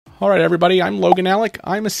All right, everybody, I'm Logan Alec.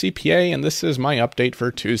 I'm a CPA, and this is my update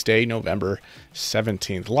for Tuesday, November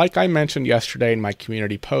 17th. Like I mentioned yesterday in my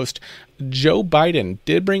community post, Joe Biden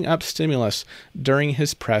did bring up stimulus during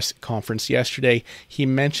his press conference yesterday. He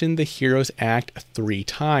mentioned the HEROES Act 3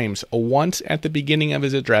 times, once at the beginning of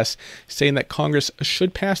his address, saying that Congress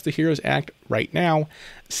should pass the HEROES Act right now.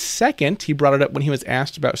 Second, he brought it up when he was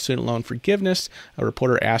asked about student loan forgiveness. A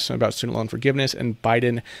reporter asked him about student loan forgiveness, and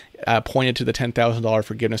Biden pointed to the $10,000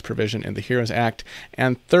 forgiveness provision in the HEROES Act.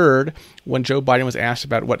 And third, when Joe Biden was asked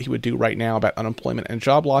about what he would do right now about unemployment and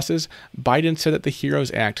job losses, Biden said that the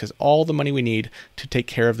HEROES Act has all the money we need to take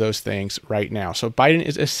care of those things right now. So Biden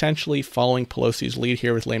is essentially following Pelosi's lead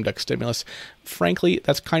here with lame duck stimulus. Frankly,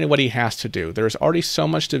 that's kind of what he has to do. There's already so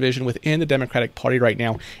much division within the Democratic Party right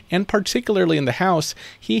now, and particularly in the House.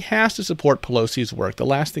 He has to support Pelosi's work. The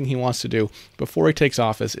last thing he wants to do before he takes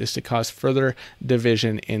office is to cause further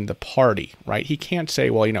division in the party, right? He can't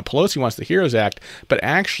say, well, Pelosi wants the HEROES Act, but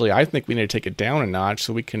actually I think we need to take it down a notch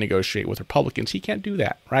so we can negotiate with Republicans. He can't do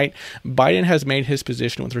that, right? Biden has made his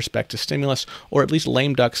position with respect to stimulus, or at least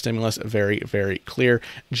lame duck stimulus, very, very clear.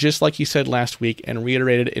 Just like he said last week and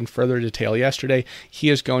reiterated in further detail yesterday, he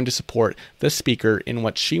is going to support the speaker in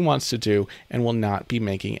what she wants to do and will not be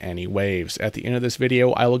making any waves. At the end of this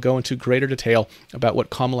video, I will go into greater detail about what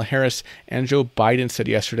Kamala Harris and Joe Biden said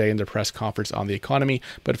yesterday in their press conference on the economy.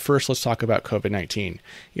 But first, let's talk about COVID-19.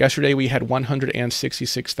 Yesterday, we had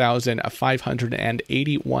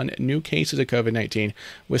 166,581 new cases of COVID-19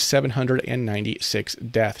 with 796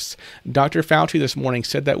 deaths. Dr. Fauci this morning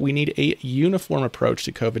said that we need a uniform approach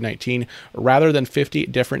to COVID-19 rather than 50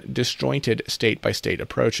 different disjointed state-by-state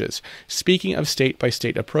approaches. Speaking of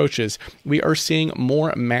state-by-state approaches, we are seeing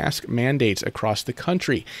more mask mandates across the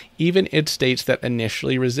country, even in states that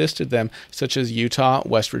initially resisted them, such as Utah,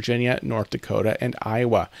 West Virginia, North Dakota, and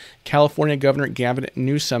Iowa. California Governor Gavin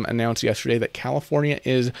Newsom announced yesterday that California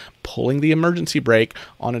is pulling the emergency brake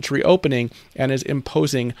on its reopening and is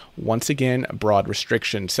imposing, once again, broad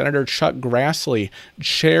restrictions. Senator Chuck Grassley,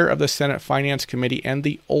 chair of the Senate Finance Committee and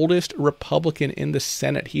the oldest Republican in the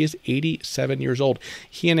Senate, he is 87 years old.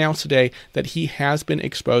 He announced today that he has been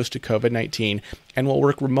exposed to COVID-19 and will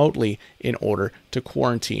work remotely in order to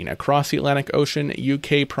quarantine. Across the Atlantic Ocean,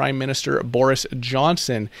 UK Prime Minister Boris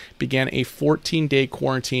Johnson began a 14-day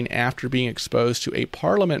quarantine after being exposed to a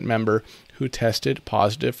parliament member who tested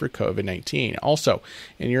positive for COVID-19. Also,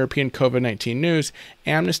 in European COVID-19 news,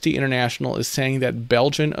 Amnesty International is saying that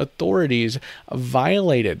Belgian authorities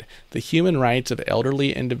violated the human rights of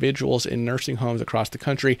elderly individuals in nursing homes across the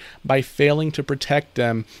country by failing to protect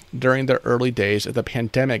them during the early days of the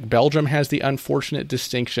pandemic. Belgium has the unfortunate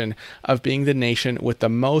distinction of being the nation with the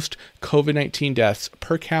most COVID-19 deaths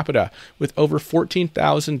per capita, with over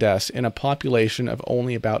 14,000 deaths in a population of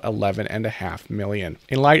only about 11.5 million.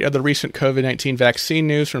 In light of the recent COVID-19 vaccine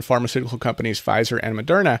news from pharmaceutical companies Pfizer and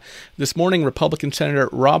Moderna, this morning Republican Senator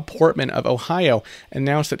Rob Portman of Ohio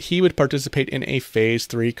announced that he would participate in a Phase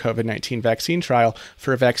 3 COVID-19 vaccine trial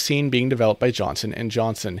for a vaccine being developed by Johnson &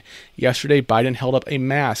 Johnson. Yesterday, Biden held up a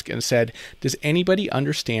mask and said, "Does anybody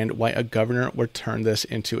understand why a governor would turn this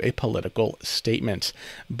into a political statement?"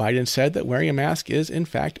 Biden said that wearing a mask is, in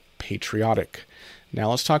fact, patriotic.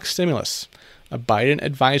 Now let's talk stimulus. A Biden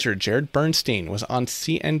advisor, Jared Bernstein, was on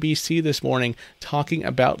CNBC this morning talking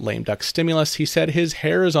about lame duck stimulus. He said his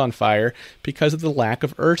hair is on fire because of the lack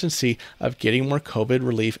of urgency of getting more COVID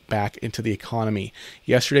relief back into the economy.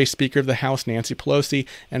 Yesterday, Speaker of the House Nancy Pelosi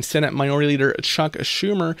and Senate Minority Leader Chuck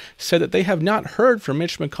Schumer said that they have not heard from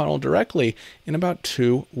Mitch McConnell directly in about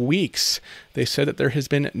 2 weeks. They said that there has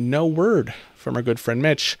been no word from our good friend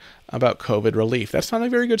Mitch about COVID relief. That's not a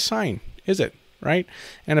very good sign, is it? Right?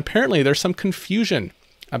 And apparently there's some confusion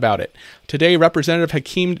about it. Today, Representative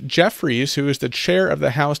Hakeem Jeffries, who is the chair of the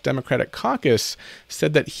House Democratic Caucus,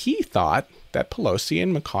 said that he thought that Pelosi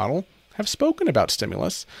and McConnell have spoken about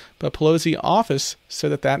stimulus, but Pelosi's office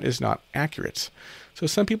said that that is not accurate. So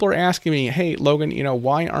some people are asking me, hey, Logan,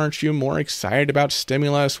 why aren't you more excited about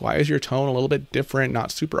stimulus? Why is your tone a little bit different,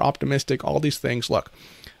 not super optimistic, all these things? Look,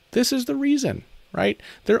 this is the reason, right?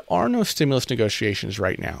 There are no stimulus negotiations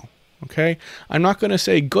right now. Okay, I'm not going to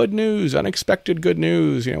say good news, unexpected good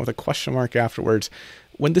news, with a question mark afterwards,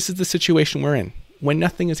 when this is the situation we're in, when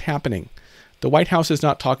nothing is happening. The White House is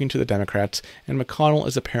not talking to the Democrats, and McConnell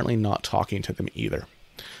is apparently not talking to them either.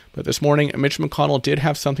 But this morning, Mitch McConnell did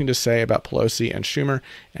have something to say about Pelosi and Schumer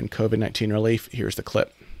and COVID-19 relief. Here's the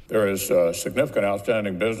clip. There is significant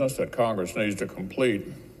outstanding business that Congress needs to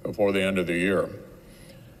complete before the end of the year.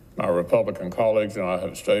 My Republican colleagues and I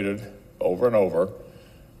have stated over and over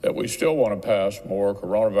that we still want to pass more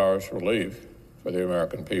coronavirus relief for the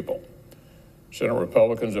American people. Senate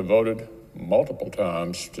Republicans have voted multiple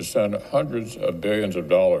times to send hundreds of billions of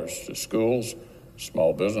dollars to schools,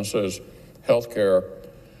 small businesses, health care,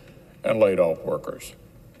 and laid-off workers.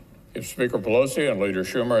 If Speaker Pelosi and Leader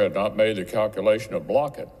Schumer had not made the calculation to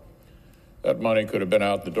block it, that money could have been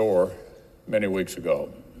out the door many weeks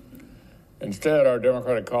ago. Instead, our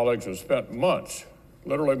Democratic colleagues have spent months,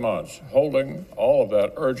 literally months, holding all of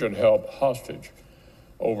that urgent help hostage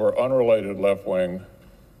over unrelated left-wing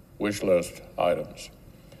wish list items.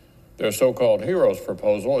 Their so-called heroes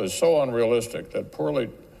proposal is so unrealistic that poorly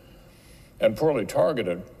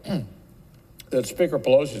targeted that Speaker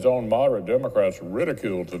Pelosi's own moderate Democrats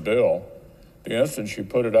ridiculed the bill the instant she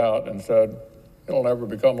put it out and said it'll never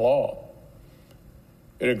become law.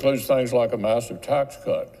 It includes things like a massive tax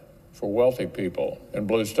cut for wealthy people in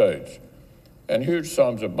blue states and huge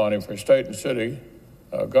sums of money for state and city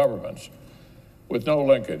governments with no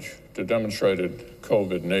linkage to demonstrated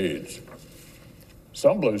COVID needs.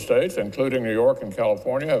 Some blue states, including New York and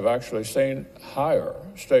California, have actually seen higher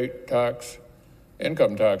state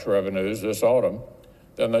income tax revenues this autumn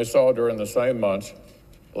than they saw during the same months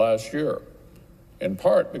last year, in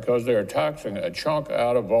part because they are taxing a chunk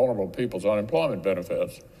out of vulnerable people's unemployment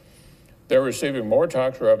benefits. They're receiving more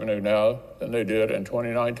tax revenue now than they did in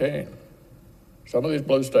 2019. Some of these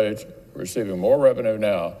blue states are receiving more revenue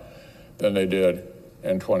now than they did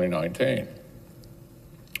in 2019.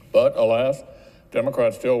 But alas,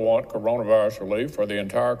 Democrats still want coronavirus relief for the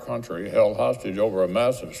entire country held hostage over a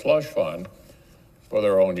massive slush fund for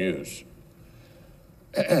their own use.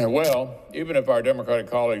 Well, even if our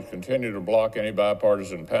Democratic colleagues continue to block any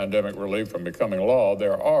bipartisan pandemic relief from becoming law,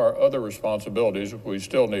 there are other responsibilities we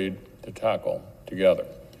still need to tackle together.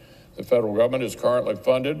 The federal government is currently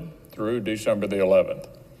funded through December the 11th.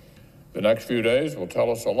 The next few days will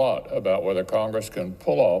tell us a lot about whether Congress can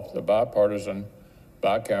pull off the bipartisan,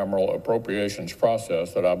 bicameral appropriations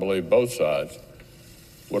process that I believe both sides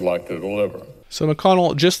would like to deliver. So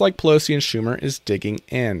McConnell, just like Pelosi and Schumer, is digging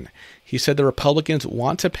in. He said the Republicans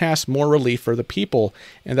want to pass more relief for the people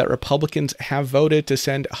and that Republicans have voted to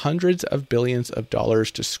send hundreds of billions of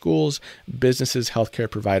dollars to schools, businesses,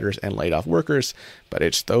 healthcare providers, and laid-off workers. But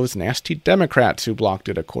it's those nasty Democrats who blocked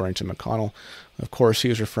it, according to McConnell. Of course, he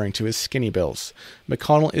was referring to his skinny bills.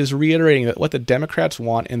 McConnell is reiterating that what the Democrats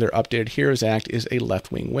want in their updated HEROES Act is a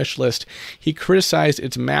left-wing wish list. He criticized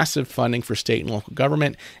its massive funding for state and local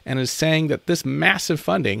government and is saying that this massive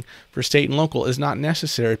funding for state and local is not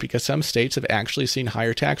necessary because some states have actually seen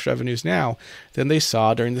higher tax revenues now than they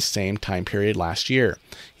saw during the same time period last year.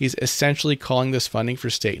 He's essentially calling this funding for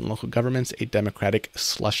state and local governments a Democratic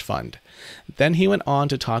slush fund. Then he went on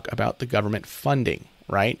to talk about the government funding.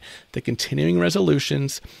 Right? The continuing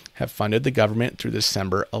resolutions have funded the government through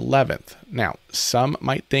December 11th. Now, some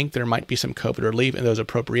might think there might be some COVID relief in those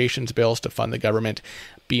appropriations bills to fund the government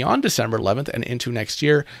beyond December 11th and into next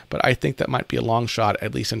year, but I think that might be a long shot,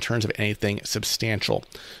 at least in terms of anything substantial.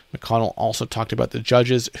 McConnell also talked about the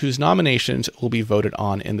judges whose nominations will be voted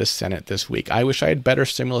on in the Senate this week. I wish I had better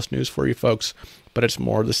stimulus news for you folks, but it's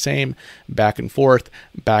more of the same, back and forth,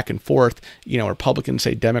 back and forth. You know, Republicans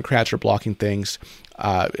say Democrats are blocking things.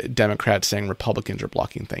 Democrats saying Republicans are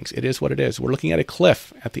blocking things. It is what it is. We're looking at a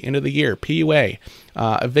cliff at the end of the year. PUA,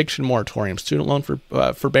 eviction moratorium, student loan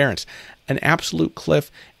forbearance, an absolute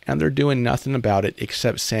cliff, and they're doing nothing about it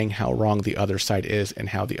except saying how wrong the other side is and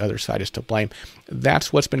how the other side is to blame.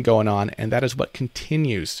 That's what's been going on, and that is what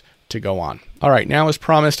continues to go on. All right, now as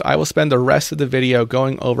promised, I will spend the rest of the video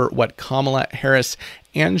going over what Kamala Harris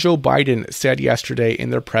and Joe Biden said yesterday in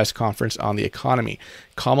their press conference on the economy.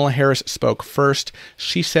 Kamala Harris spoke first.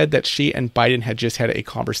 She said that she and Biden had just had a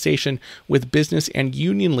conversation with business and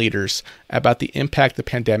union leaders about the impact the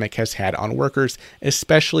pandemic has had on workers,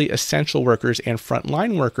 especially essential workers and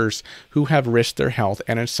frontline workers who have risked their health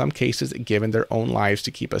and in some cases given their own lives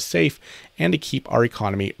to keep us safe and to keep our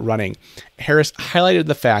economy running. Harris highlighted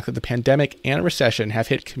the fact that the pandemic and recession have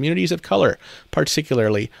hit communities of color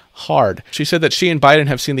particularly hard. She said that she and Biden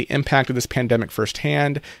have seen the impact of this pandemic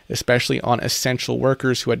firsthand, especially on essential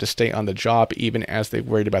workers who had to stay on the job even as they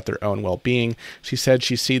worried about their own well-being. She said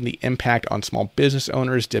she's seen the impact on small business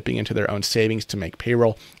owners dipping into their own savings to make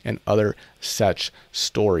payroll and other such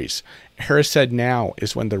stories. Harris said now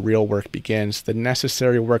is when the real work begins, the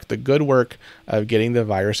necessary work, the good work of getting the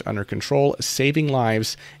virus under control, saving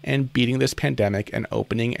lives, and beating this pandemic and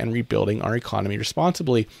opening and rebuilding our economy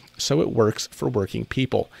responsibly so it works for working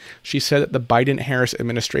people. She said that the Biden-Harris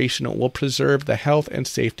administration will preserve the health and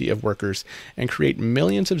safety of workers and create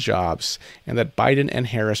millions of jobs, and that Biden and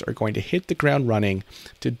Harris are going to hit the ground running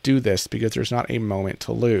to do this because there's not a moment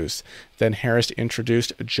to lose. Then Harris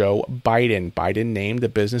introduced Joe Biden. Biden named the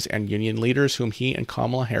business and union leaders whom he and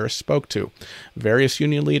Kamala Harris spoke to. Various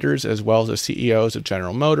union leaders, as well as the CEOs of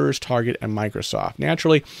General Motors, Target, and Microsoft.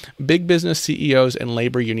 Naturally, big business CEOs and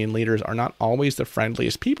labor union leaders are not always the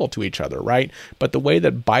friendliest people to each other, right? But the way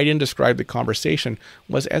that Biden described the conversation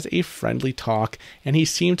was as a friendly talk, and he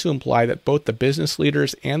seemed to imply that both the business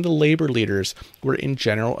leaders and the labor leaders were in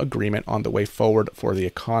general agreement on the way forward for the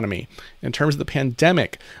economy. In terms of the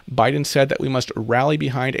pandemic, Biden said that we must rally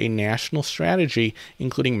behind a national strategy,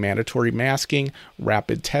 including mandatory masking,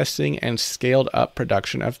 rapid testing, and scaled up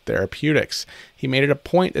production of therapeutics. He made it a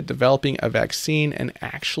point that developing a vaccine and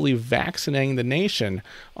actually vaccinating the nation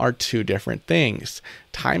are two different things.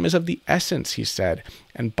 Time is of the essence, he said,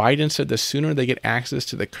 and Biden said the sooner they get access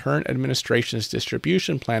to the current administration's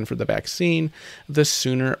distribution plan for the vaccine, the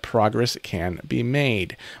sooner progress can be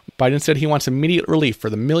made. Biden said he wants immediate relief for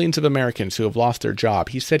the millions of Americans who have lost their job.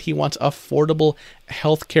 He said he wants affordable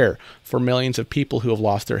health care for millions of people who have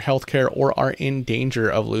lost their health care or are in danger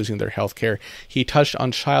of losing their health care. He touched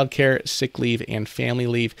on child care, sick leave, and family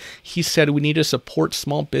leave. He said we need to support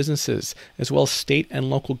small businesses as well as state and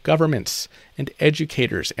local governments and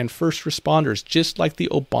educators and first responders, just like the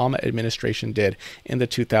Obama administration did in the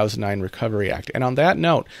 2009 Recovery Act. And on that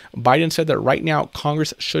note, Biden said that right now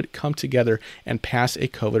Congress should come together and pass a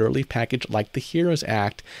COVID relief package like the HEROES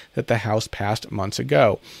Act that the House passed months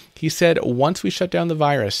ago. He said, once we shut down the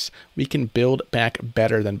virus, we can build back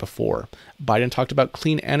better than before. Biden talked about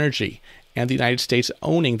clean energy and the United States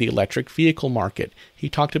owning the electric vehicle market. He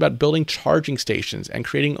talked about building charging stations and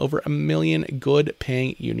creating over 1 million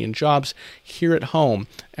good-paying union jobs here at home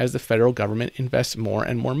as the federal government invests more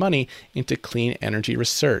and more money into clean energy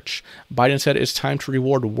research. Biden said it's time to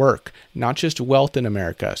reward work, not just wealth in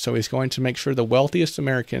America, so he's going to make sure the wealthiest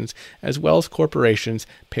Americans, as well as corporations,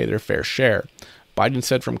 pay their fair share. Biden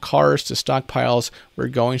said from cars to stockpiles, we're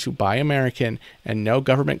going to buy American, and no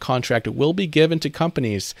government contract will be given to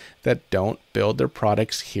companies that don't build their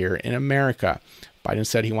products here in America. Biden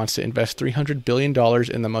said he wants to invest $300 billion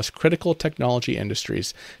in the most critical technology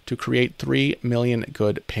industries to create 3 million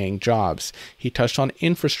good-paying jobs. He touched on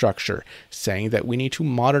infrastructure, saying that we need to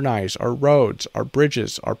modernize our roads, our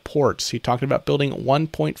bridges, our ports. He talked about building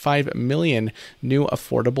 1.5 million new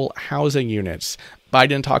affordable housing units.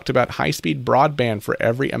 Biden talked about high-speed broadband for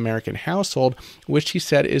every American household, which he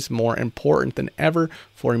said is more important than ever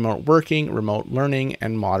for remote working, remote learning,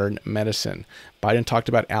 and modern medicine. Biden talked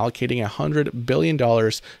about allocating $100 billion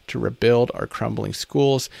to rebuild our crumbling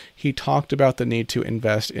schools. He talked about the need to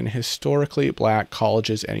invest in historically black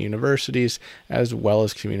colleges and universities, as well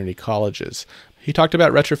as community colleges. He talked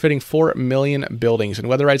about retrofitting 4 million buildings and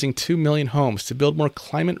weatherizing 2 million homes to build more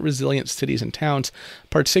climate-resilient cities and towns,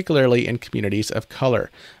 particularly in communities of color.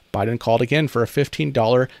 Biden called again for a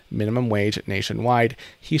 $15 minimum wage nationwide.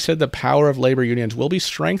 He said the power of labor unions will be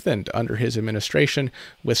strengthened under his administration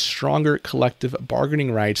with stronger collective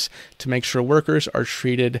bargaining rights to make sure workers are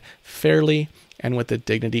treated fairly and with the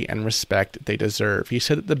dignity and respect they deserve. He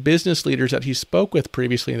said that the business leaders that he spoke with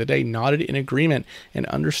previously in the day nodded in agreement and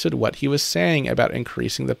understood what he was saying about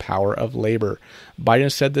increasing the power of labor.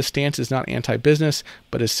 Biden said the stance is not anti-business,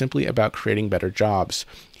 but is simply about creating better jobs.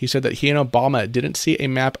 He said that he and Obama didn't see a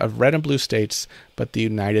map of red and blue states, but the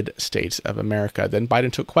United States of America. Then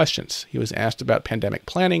Biden took questions. He was asked about pandemic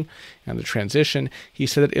planning and the transition. He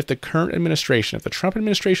said that if the current administration, if the Trump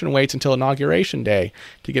administration waits until Inauguration Day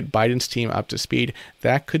to get Biden's team up to speed,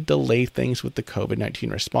 that could delay things with the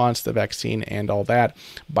COVID-19 response, the vaccine, and all that.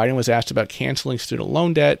 Biden was asked about canceling student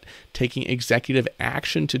loan debt, taking executive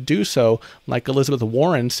action to do so, like Elizabeth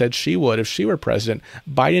Warren said she would if she were president.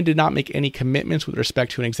 Biden did not make any commitments with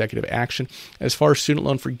respect to an executive action. As far as student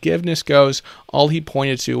loan forgiveness goes, all he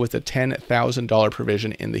pointed to was the $10,000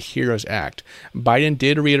 provision in the HEROES Act. Biden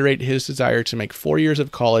did reiterate his desire to make 4 years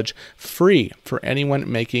of college free for anyone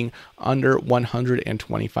making under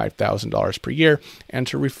 $125,000 per year and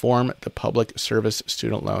to reform the public service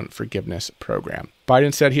student loan forgiveness program.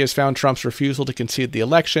 Biden said he has found Trump's refusal to concede the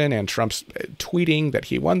election and Trump's tweeting that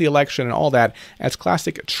he won the election and all that as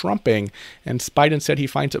classic Trumping, and Biden said he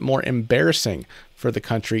finds it more embarrassing for the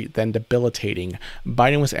country than debilitating.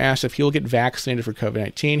 Biden was asked if he will get vaccinated for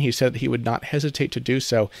COVID-19. He said that he would not hesitate to do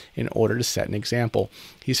so in order to set an example.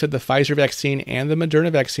 He said the Pfizer vaccine and the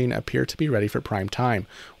Moderna vaccine appear to be ready for prime time.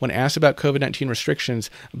 When asked about COVID-19 restrictions,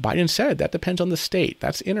 Biden said that depends on the state.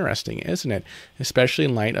 That's interesting, isn't it? Especially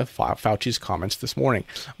in light of Fauci's comments this morning.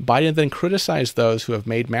 Biden then criticized those who have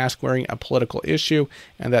made mask wearing a political issue,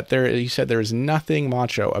 and that he said there is nothing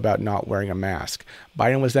macho about not wearing a mask.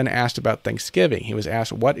 Biden was then asked about Thanksgiving. He was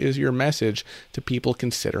asked, what is your message to people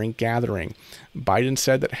considering gathering? Biden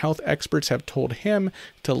said that health experts have told him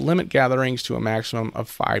to limit gatherings to a maximum of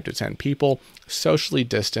 5 to 10 people, socially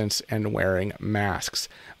distanced, and wearing masks.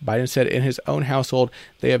 Biden said in his own household,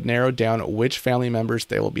 they have narrowed down which family members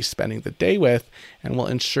they will be spending the day with and will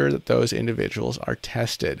ensure that those individuals are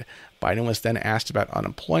tested. Biden was then asked about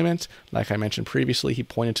unemployment. Like I mentioned previously, he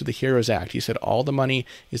pointed to the HEROES Act. He said all the money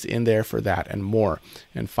is in there for that and more.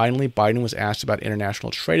 And finally, Biden was asked about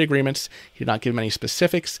international trade agreements. He did not give many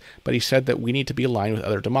specifics, but he said that we need to be aligned with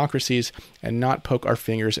other democracies and not poke our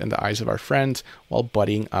fingers in the eyes of our friends while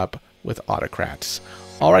buddying up with autocrats.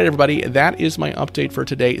 All right, everybody, that is my update for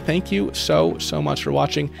today. Thank you so much for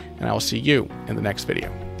watching, and I will see you in the next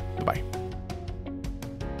video.